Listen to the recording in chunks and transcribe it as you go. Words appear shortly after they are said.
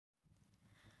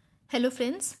Hello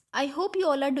friends, I hope you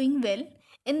all are doing well.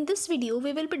 In this video,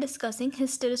 we will be discussing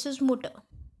hysteresis motor.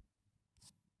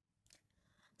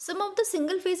 Some of the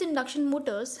single-phase induction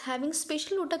motors having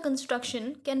special rotor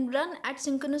construction can run at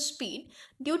synchronous speed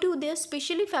due to their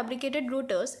specially fabricated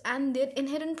rotors and their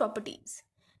inherent properties.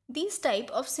 These type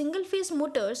of single-phase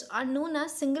motors are known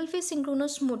as single-phase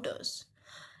synchronous motors.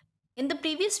 In the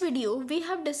previous video, we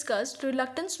have discussed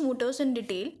reluctance motors in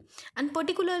detail, and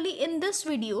particularly in this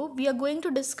video, we are going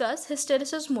to discuss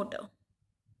hysteresis motor.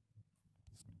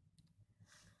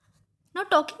 Now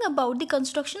talking about the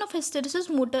construction of hysteresis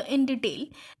motor in detail,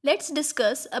 let's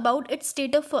discuss about its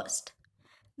stator first.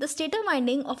 The stator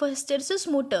winding of a hysteresis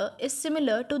motor is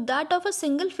similar to that of a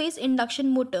single-phase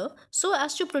induction motor so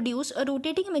as to produce a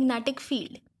rotating magnetic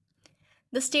field.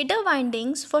 The stator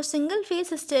windings for single-phase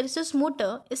hysteresis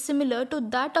motor is similar to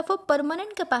that of a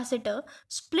permanent capacitor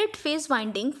split-phase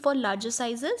winding for larger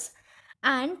sizes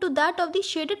and to that of the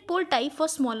shaded pole type for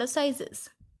smaller sizes.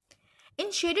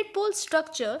 In shaded pole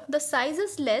structure, the size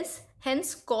is less,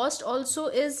 hence cost also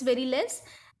is very less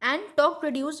and torque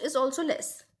produced is also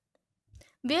less.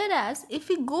 Whereas if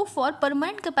we go for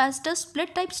permanent capacitor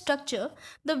split type structure,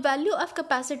 the value of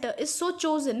capacitor is so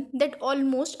chosen that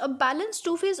almost a balanced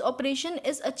two-phase operation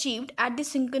is achieved at the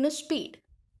synchronous speed.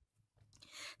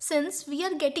 Since we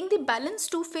are getting the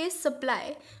balanced two-phase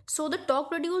supply, so the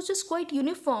torque produced is quite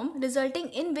uniform, resulting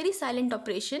in very silent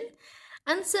operation.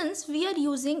 And since we are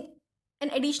using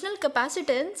an additional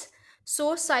capacitance,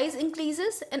 so size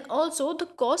increases and also the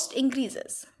cost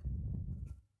increases.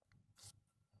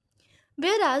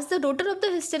 Whereas the rotor of the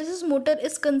hysteresis motor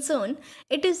is concerned,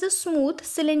 it is a smooth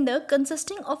cylinder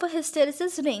consisting of a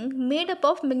hysteresis ring made up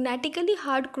of magnetically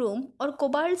hard chrome or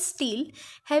cobalt steel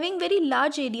having very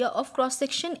large area of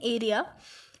cross-section area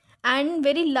and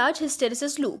very large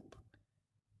hysteresis loop.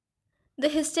 The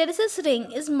hysteresis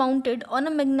ring is mounted on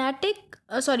a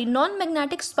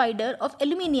non-magnetic spider of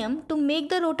aluminium to make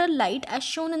the rotor light as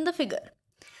shown in the figure.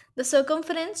 The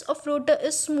circumference of rotor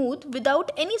is smooth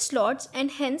without any slots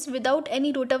and hence without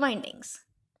any rotor windings.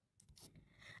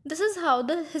 This is how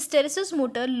the hysteresis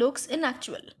motor looks in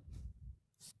actual.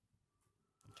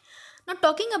 Now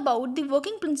talking about the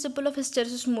working principle of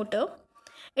hysteresis motor,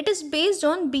 it is based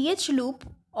on BH loop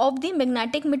of the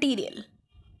magnetic material.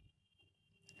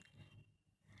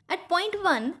 At point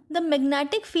 1, the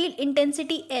magnetic field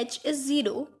intensity H is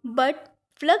 0 but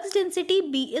flux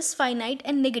density B is finite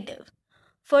and negative.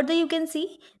 Further, you can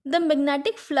see the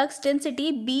magnetic flux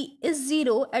density B is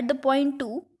 0 at the point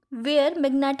 2, where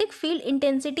magnetic field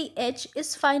intensity H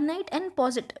is finite and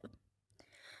positive.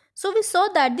 So we saw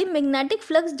that the magnetic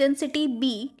flux density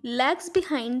B lags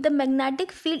behind the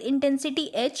magnetic field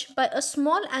intensity H by a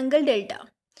small angle delta.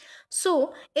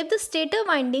 So, if the stator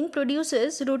winding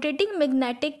produces rotating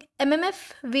magnetic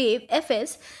MMF wave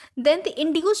Fs, then the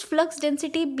induced flux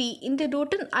density B in the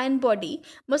rotor iron body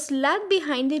must lag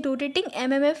behind the rotating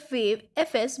MMF wave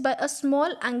Fs by a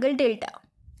small angle delta.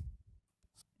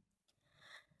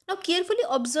 Now carefully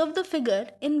observe the figure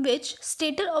in which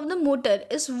stator of the motor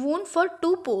is wound for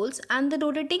two poles and the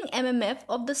rotating MMF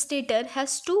of the stator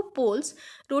has two poles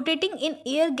rotating in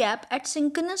air gap at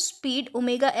synchronous speed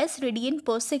omega s radian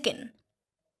per second.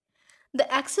 The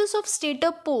axis of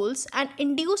stator poles and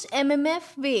induced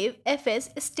MMF wave Fs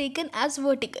is taken as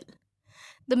vertical.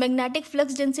 The magnetic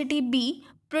flux density B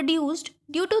produced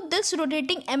due to this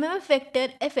rotating MMF vector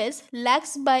Fs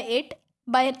lags by it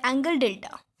by an angle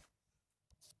delta.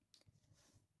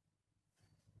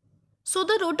 So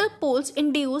the rotor poles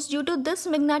induced due to this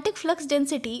magnetic flux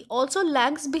density also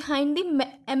lags behind the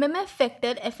MMF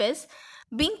vector Fs,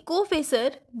 being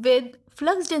co-phasor with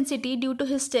flux density due to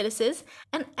hysteresis,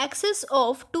 and axis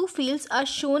of two fields are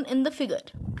shown in the figure.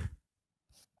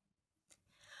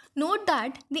 Note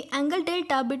that the angle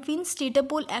delta between stator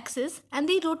pole axis and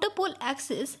the rotor pole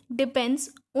axis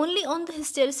depends only on the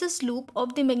hysteresis loop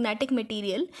of the magnetic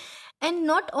material and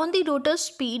not on the rotor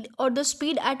speed or the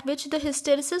speed at which the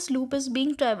hysteresis loop is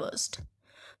being traversed.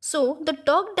 So, the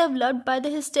torque developed by the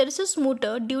hysteresis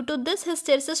motor due to this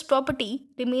hysteresis property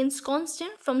remains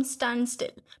constant from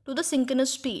standstill to the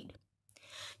synchronous speed.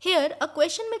 Here, a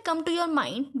question may come to your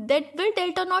mind that will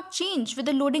delta not change with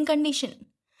the loading condition?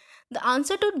 The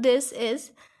answer to this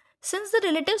is, since the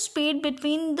relative speed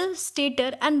between the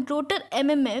stator and rotor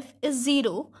MMF is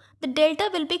 0, the delta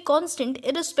will be constant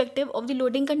irrespective of the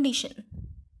loading condition.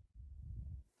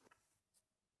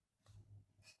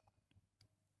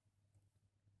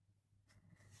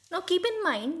 Now keep in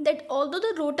mind that although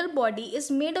the rotor body is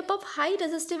made up of high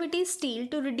resistivity steel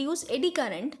to reduce eddy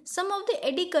current, some of the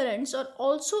eddy currents are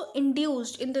also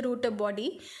induced in the rotor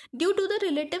body due to the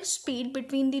relative speed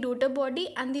between the rotor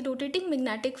body and the rotating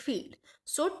magnetic field.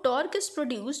 So torque is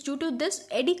produced due to this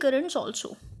eddy currents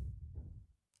also.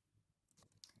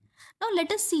 Now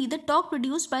let us see the torque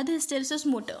produced by the hysteresis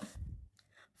motor.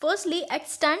 Firstly, at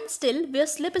standstill where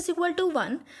slip is equal to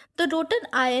 1, the rotor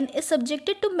iron is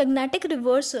subjected to magnetic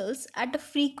reversals at a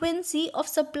frequency of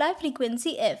supply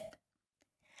frequency F.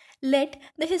 Let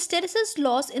the hysteresis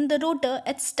loss in the rotor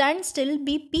at standstill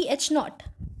be pH0.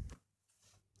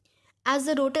 As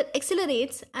the rotor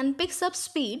accelerates and picks up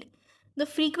speed, the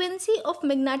frequency of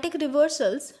magnetic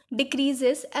reversals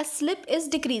decreases as slip is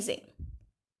decreasing.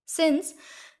 Since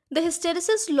the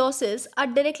hysteresis losses are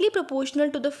directly proportional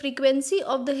to the frequency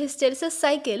of the hysteresis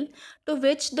cycle to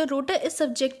which the rotor is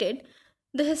subjected,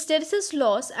 the hysteresis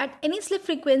loss at any slip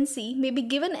frequency may be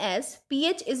given as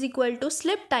pH is equal to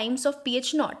slip times of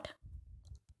pH naught.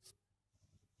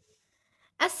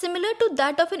 As similar to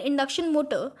that of an induction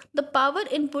motor, the power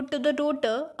input to the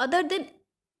rotor other than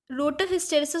rotor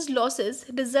hysteresis losses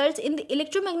results in the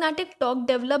electromagnetic torque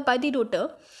developed by the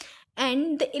rotor,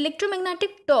 and the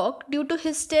electromagnetic torque due to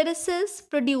hysteresis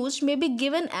produced may be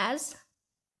given as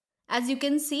you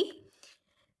can see,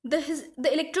 the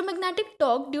electromagnetic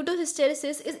torque due to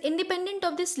hysteresis is independent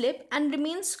of the slip and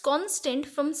remains constant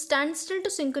from standstill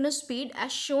to synchronous speed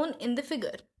as shown in the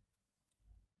figure.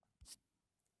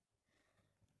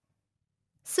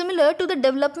 Similar to the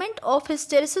development of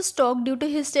hysteresis torque due to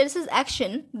hysteresis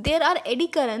action, there are eddy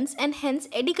currents and hence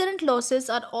eddy current losses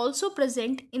are also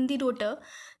present in the rotor,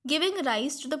 giving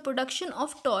rise to the production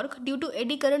of torque due to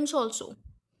eddy currents also.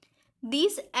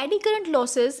 These eddy current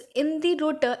losses in the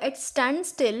rotor at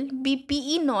standstill be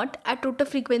Pe0 at rotor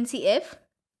frequency F,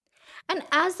 and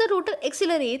as the rotor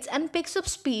accelerates and picks up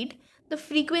speed, the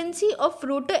frequency of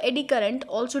rotor eddy current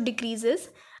also decreases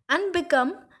and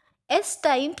become S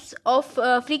times of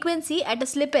frequency at a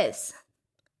slip S.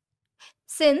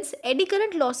 Since eddy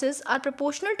current losses are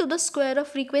proportional to the square of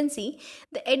frequency,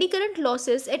 the eddy current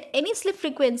losses at any slip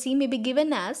frequency may be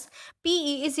given as Pe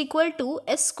is equal to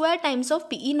S square times of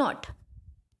Pe0.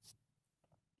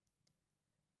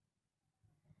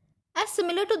 As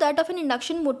similar to that of an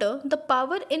induction motor, the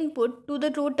power input to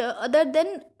the rotor other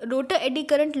than rotor eddy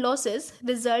current losses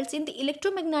results in the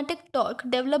electromagnetic torque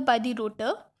developed by the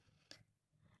rotor,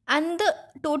 and the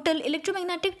total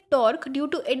electromagnetic torque due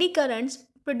to eddy currents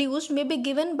produced may be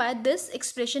given by this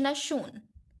expression as shown.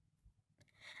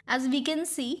 As we can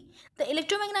see, the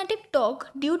electromagnetic torque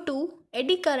due to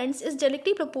eddy currents is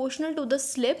directly proportional to the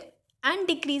slip and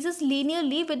decreases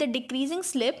linearly with a decreasing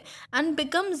slip and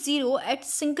becomes 0 at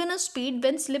synchronous speed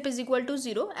when slip is equal to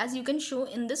 0, as you can show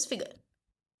in this figure.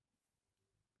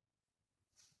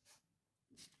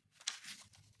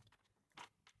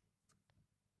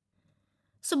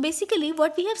 So basically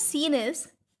what we have seen is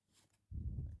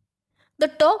the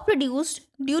torque produced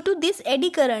due to these eddy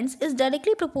currents is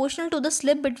directly proportional to the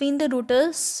slip between the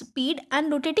rotor's speed and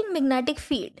rotating magnetic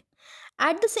field.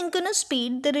 At the synchronous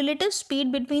speed, the relative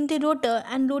speed between the rotor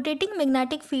and rotating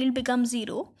magnetic field becomes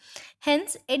 0.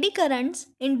 Hence, eddy currents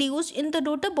induced in the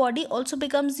rotor body also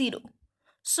become 0.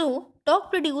 So,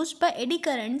 torque produced by eddy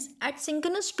currents at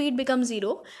synchronous speed becomes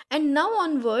 0, and now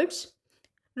onwards,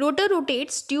 rotor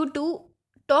rotates due to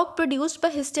torque produced by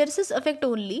hysteresis effect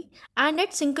only and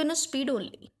at synchronous speed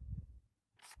only.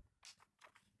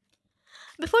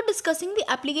 Before discussing the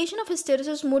application of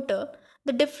hysteresis motor,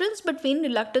 the difference between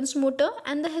reluctance motor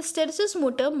and the hysteresis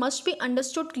motor must be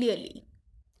understood clearly.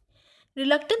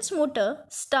 Reluctance motor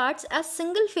starts as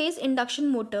single phase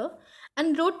induction motor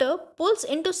and rotor pulls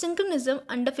into synchronism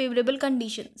under favorable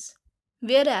conditions,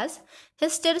 whereas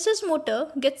hysteresis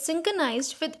motor gets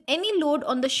synchronized with any load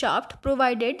on the shaft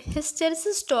provided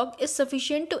hysteresis torque is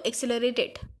sufficient to accelerate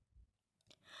it.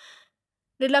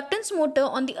 Reluctance motor,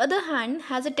 on the other hand,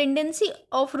 has a tendency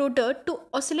of rotor to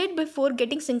oscillate before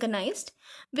getting synchronized,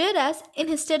 whereas in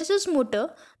hysteresis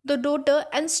motor, the rotor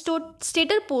and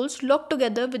stator poles lock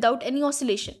together without any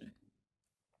oscillation.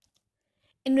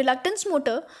 In reluctance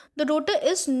motor, the rotor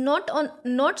is not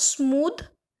smooth,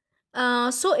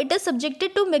 so it is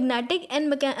subjected to magnetic and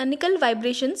mechanical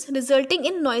vibrations resulting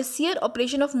in noisier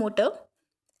operation of motor.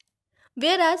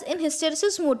 Whereas in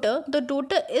hysteresis motor, the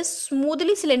rotor is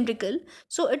smoothly cylindrical,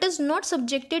 so it is not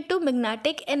subjected to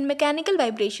magnetic and mechanical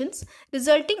vibrations,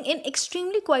 resulting in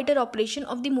extremely quieter operation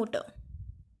of the motor.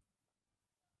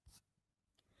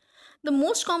 The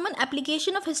most common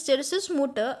application of hysteresis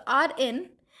motor are in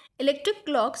electric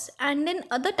clocks and in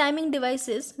other timing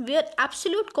devices where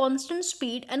absolute constant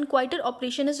speed and quieter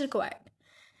operation is required.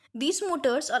 These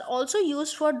motors are also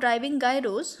used for driving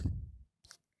gyros,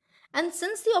 and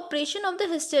since the operation of the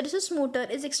hysteresis motor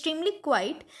is extremely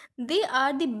quiet, they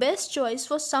are the best choice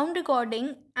for sound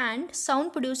recording and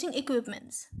sound producing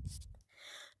equipments.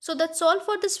 So that's all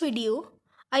for this video.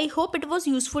 I hope it was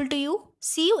useful to you.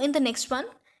 See you in the next one.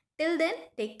 Till then,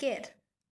 take care.